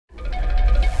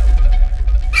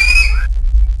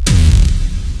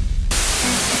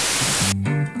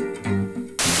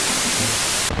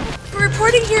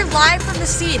live from the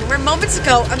scene where moments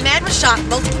ago a man was shot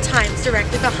multiple times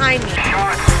directly behind me.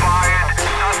 Shots fired.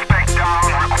 Suspect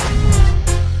down.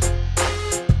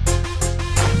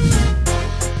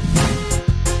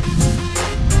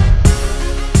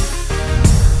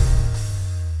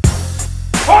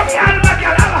 ¡Oh, mi alma te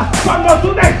alaba! Cuando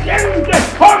tú te sientes,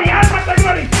 ¡oh, mi alma te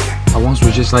glorifica! I once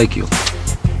was just like you.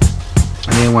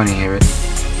 I didn't want to hear it.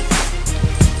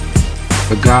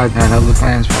 But God had other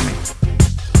plans for me.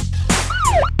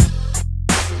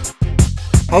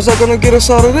 How's that gonna get us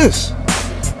out of this?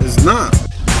 It's not.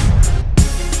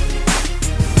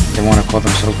 They want to call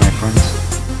themselves my friends.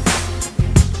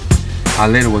 I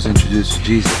later was introduced to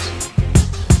Jesus.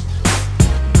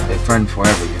 They're friend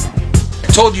forever, you know. I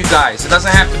told you guys, it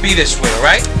doesn't have to be this way,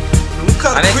 alright? What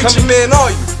kind of preaching man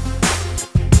are you?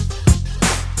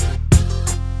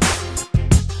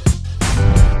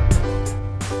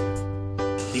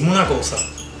 Dime una cosa,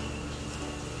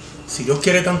 si Dios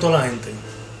quiere tanto a la gente,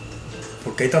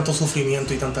 ¿por qué hay tanto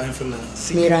sufrimiento y tantas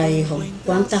enfermedades? Mira, hijo,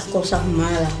 cuántas cosas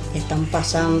malas están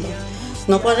pasando.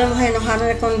 No podemos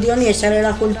enojarnos con Dios ni echarle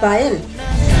la culpa a Él.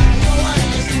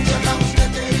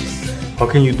 How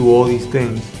can you do all these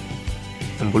things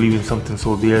and believe in something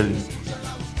so dearly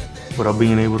without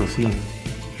being able to see Him?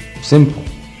 Simple.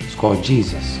 It's called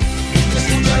Jesus.